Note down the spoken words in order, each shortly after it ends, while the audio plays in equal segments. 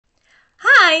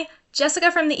Hi,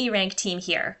 Jessica from the eRank team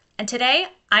here, and today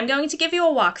I'm going to give you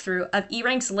a walkthrough of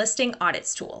eRank's Listing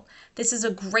Audits tool. This is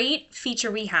a great feature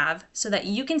we have so that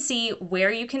you can see where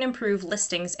you can improve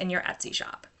listings in your Etsy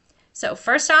shop. So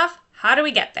first off, how do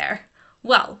we get there?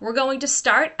 Well, we're going to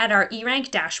start at our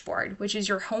eRank dashboard, which is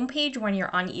your homepage when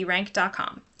you're on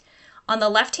eRank.com. On the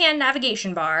left-hand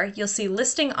navigation bar, you'll see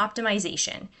Listing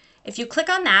Optimization. If you click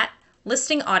on that,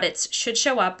 Listing Audits should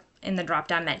show up in the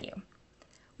drop-down menu.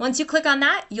 Once you click on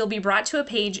that, you'll be brought to a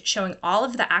page showing all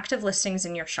of the active listings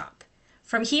in your shop.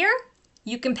 From here,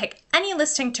 you can pick any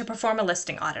listing to perform a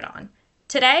listing audit on.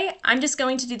 Today, I'm just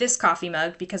going to do this coffee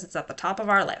mug because it's at the top of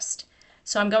our list.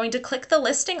 So I'm going to click the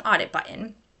Listing Audit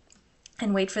button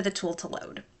and wait for the tool to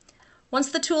load. Once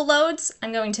the tool loads,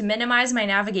 I'm going to minimize my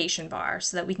navigation bar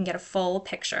so that we can get a full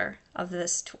picture of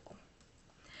this tool.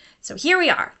 So here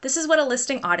we are. This is what a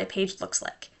listing audit page looks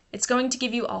like. It's going to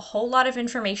give you a whole lot of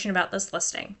information about this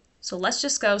listing. So let's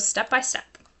just go step by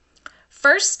step.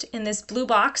 First, in this blue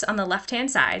box on the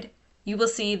left-hand side, you will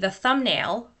see the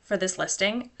thumbnail for this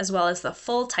listing as well as the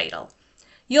full title.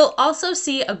 You'll also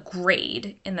see a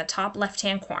grade in the top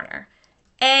left-hand corner,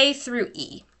 A through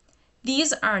E.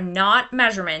 These are not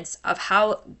measurements of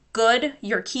how good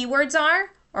your keywords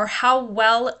are or how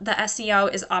well the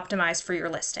SEO is optimized for your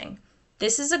listing.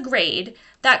 This is a grade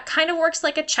that kind of works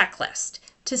like a checklist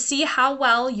to see how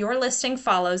well your listing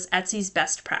follows Etsy's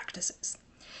best practices.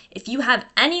 If you have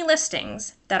any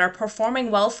listings that are performing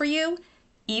well for you,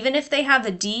 even if they have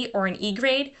a D or an E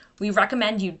grade, we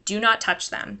recommend you do not touch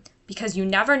them because you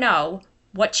never know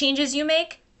what changes you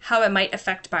make, how it might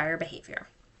affect buyer behavior.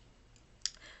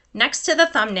 Next to the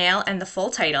thumbnail and the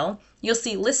full title, you'll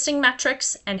see listing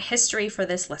metrics and history for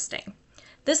this listing.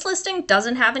 This listing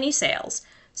doesn't have any sales,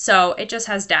 so it just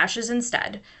has dashes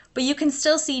instead, but you can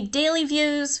still see daily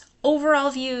views, overall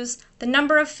views, the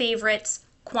number of favorites,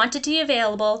 quantity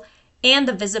available, and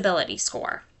the visibility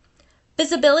score.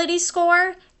 Visibility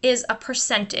score is a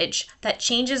percentage that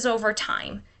changes over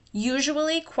time,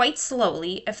 usually quite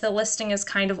slowly if the listing is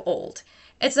kind of old.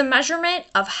 It's a measurement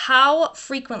of how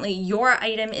frequently your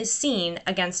item is seen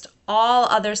against all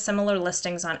other similar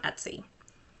listings on Etsy.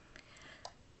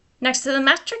 Next to the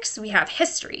metrics, we have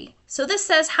history. So this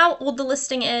says how old the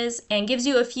listing is and gives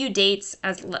you a few dates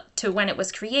as to when it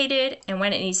was created and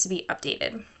when it needs to be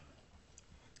updated.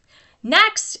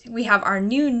 Next, we have our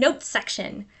new notes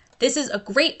section. This is a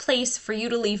great place for you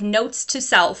to leave notes to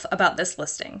self about this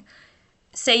listing.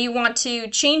 Say you want to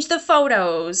change the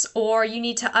photos, or you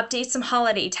need to update some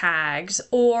holiday tags,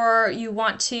 or you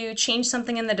want to change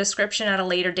something in the description at a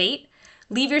later date.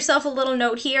 Leave yourself a little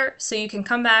note here so you can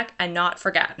come back and not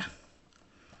forget.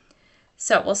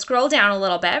 So we'll scroll down a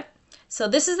little bit. So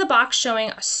this is the box showing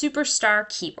a superstar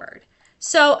keyword.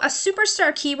 So a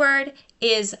superstar keyword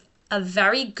is a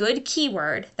very good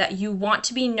keyword that you want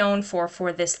to be known for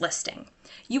this listing.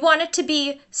 You want it to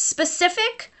be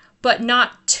specific, but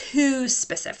not too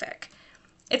specific.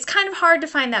 It's kind of hard to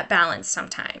find that balance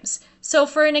sometimes. So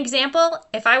for an example,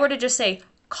 if I were to just say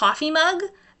coffee mug,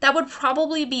 that would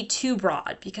probably be too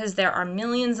broad because there are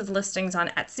millions of listings on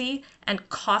Etsy and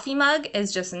coffee mug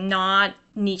is just not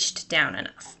niched down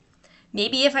enough.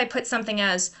 Maybe if I put something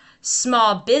as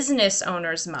small business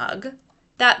owner's mug,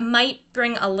 that might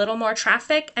bring a little more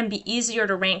traffic and be easier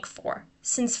to rank for,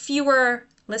 since fewer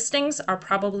listings are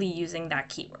probably using that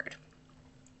keyword.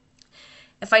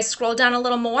 If I scroll down a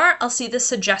little more, I'll see the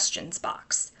suggestions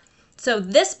box. So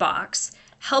this box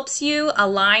helps you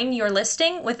align your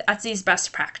listing with Etsy's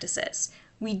best practices.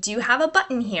 We do have a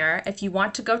button here if you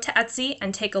want to go to Etsy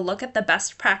and take a look at the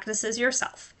best practices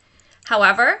yourself.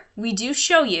 However, we do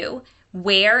show you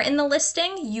where in the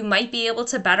listing you might be able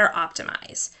to better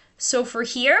optimize. So for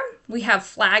here, we have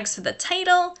flags for the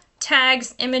title,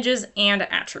 tags, images, and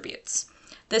attributes.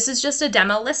 This is just a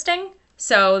demo listing,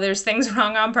 so there's things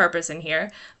wrong on purpose in here,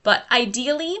 but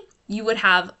ideally, you would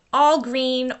have all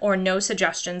green or no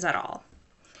suggestions at all.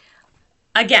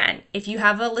 Again, if you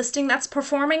have a listing that's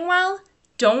performing well,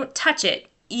 don't touch it,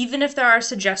 even if there are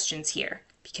suggestions here,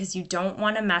 because you don't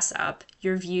want to mess up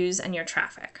your views and your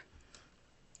traffic.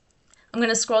 I'm going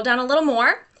to scroll down a little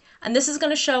more, and this is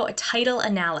going to show a title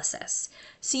analysis.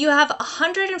 So you have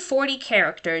 140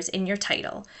 characters in your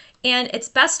title, and it's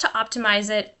best to optimize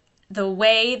it the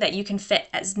way that you can fit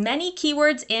as many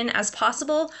keywords in as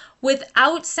possible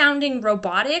without sounding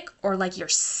robotic or like you're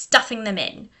stuffing them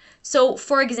in. So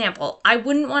for example, I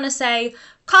wouldn't want to say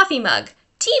coffee mug,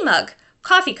 tea mug,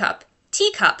 coffee cup,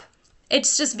 teacup.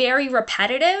 It's just very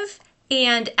repetitive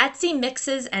And Etsy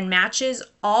mixes and matches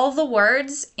all the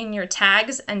words in your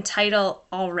tags and title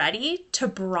already to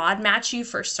broad match you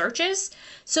for searches.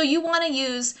 So you want to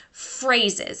use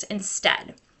phrases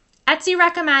instead. Etsy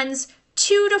recommends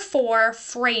 2 to 4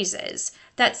 phrases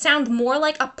that sound more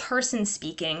like a person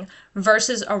speaking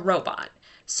versus a robot.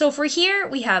 So for here,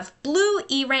 we have blue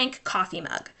eRank coffee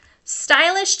mug,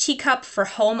 stylish teacup for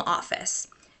home office,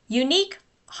 unique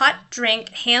hot drink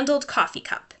handled coffee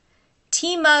cup,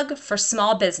 tea mug for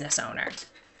small business owner.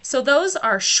 So those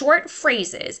are short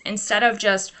phrases instead of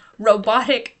just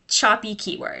robotic, choppy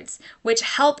keywords, which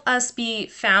help us be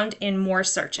found in more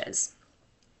searches.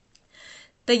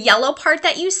 The yellow part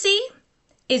that you see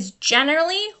is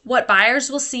generally what buyers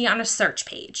will see on a search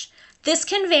page. This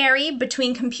can vary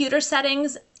between computer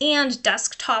settings and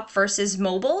desktop versus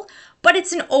mobile, but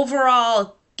it's an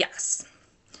overall guess.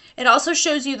 It also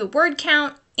shows you the word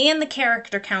count and the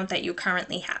character count that you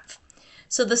currently have.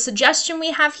 So the suggestion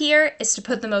we have here is to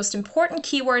put the most important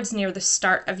keywords near the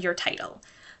start of your title.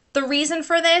 The reason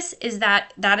for this is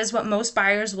that is what most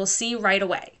buyers will see right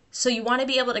away. So you want to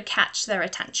be able to catch their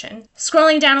attention.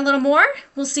 Scrolling down a little more,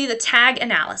 we'll see the tag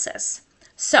analysis.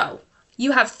 So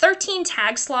you have 13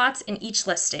 tag slots in each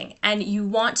listing, and you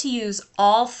want to use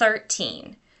all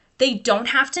 13. They don't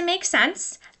have to make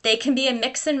sense. They can be a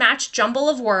mix and match jumble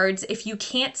of words if you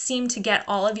can't seem to get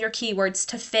all of your keywords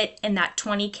to fit in that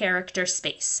 20 character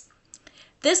space.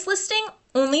 This listing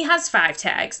only has 5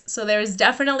 tags, so there is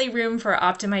definitely room for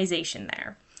optimization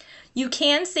there. You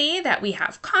can see that we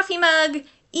have coffee mug,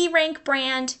 eRank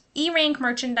brand, eRank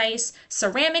merchandise,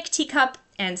 ceramic teacup,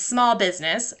 and small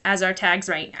business as our tags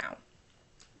right now.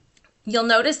 You'll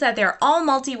notice that they're all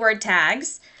multi-word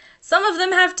tags. Some of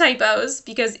them have typos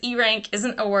because eRank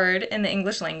isn't a word in the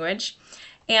English language.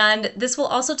 And this will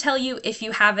also tell you if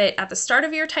you have it at the start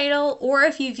of your title or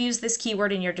if you've used this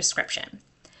keyword in your description.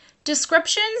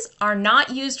 Descriptions are not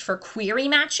used for query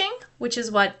matching, which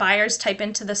is what buyers type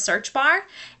into the search bar.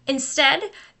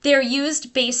 Instead, they're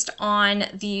used based on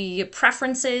the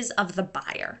preferences of the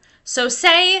buyer. So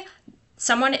say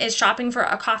someone is shopping for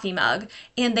a coffee mug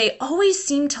and they always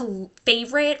seem to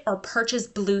favorite or purchase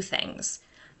blue things.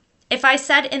 If I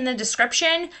said in the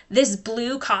description, this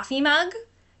blue coffee mug,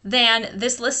 then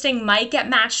this listing might get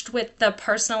matched with the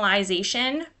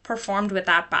personalization performed with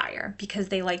that buyer because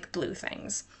they like blue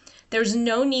things. There's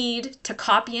no need to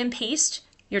copy and paste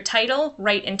your title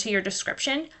right into your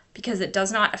description because it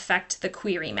does not affect the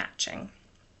query matching.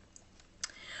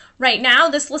 Right now,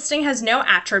 this listing has no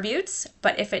attributes,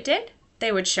 but if it did,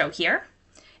 they would show here.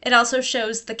 It also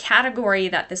shows the category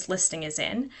that this listing is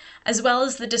in, as well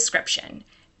as the description.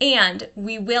 And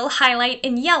we will highlight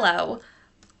in yellow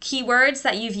keywords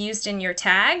that you've used in your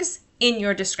tags in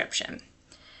your description.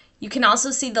 You can also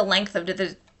see the length of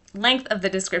the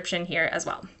description here as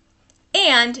well.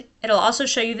 And it'll also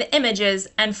show you the images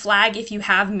and flag if you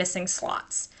have missing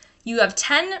slots. You have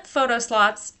 10 photo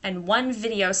slots and 1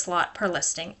 video slot per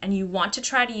listing, and you want to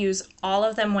try to use all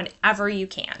of them whenever you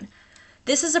can.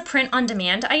 This is a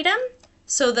print-on-demand item,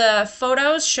 so the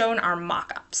photos shown are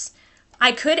mock-ups.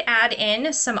 I could add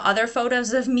in some other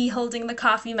photos of me holding the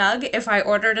coffee mug if I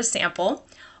ordered a sample,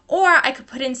 or I could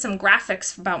put in some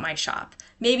graphics about my shop.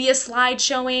 Maybe a slide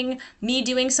showing me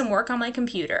doing some work on my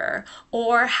computer,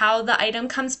 or how the item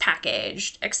comes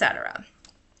packaged, etc.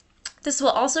 This will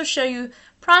also show you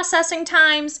processing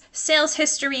times, sales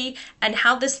history, and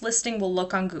how this listing will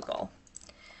look on Google.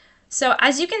 So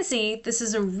as you can see, this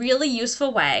is a really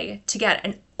useful way to get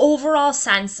an overall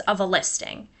sense of a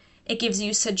listing. It gives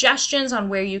you suggestions on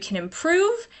where you can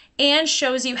improve and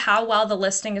shows you how well the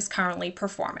listing is currently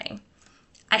performing.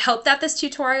 I hope that this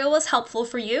tutorial was helpful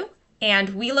for you, and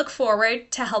we look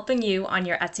forward to helping you on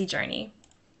your Etsy journey.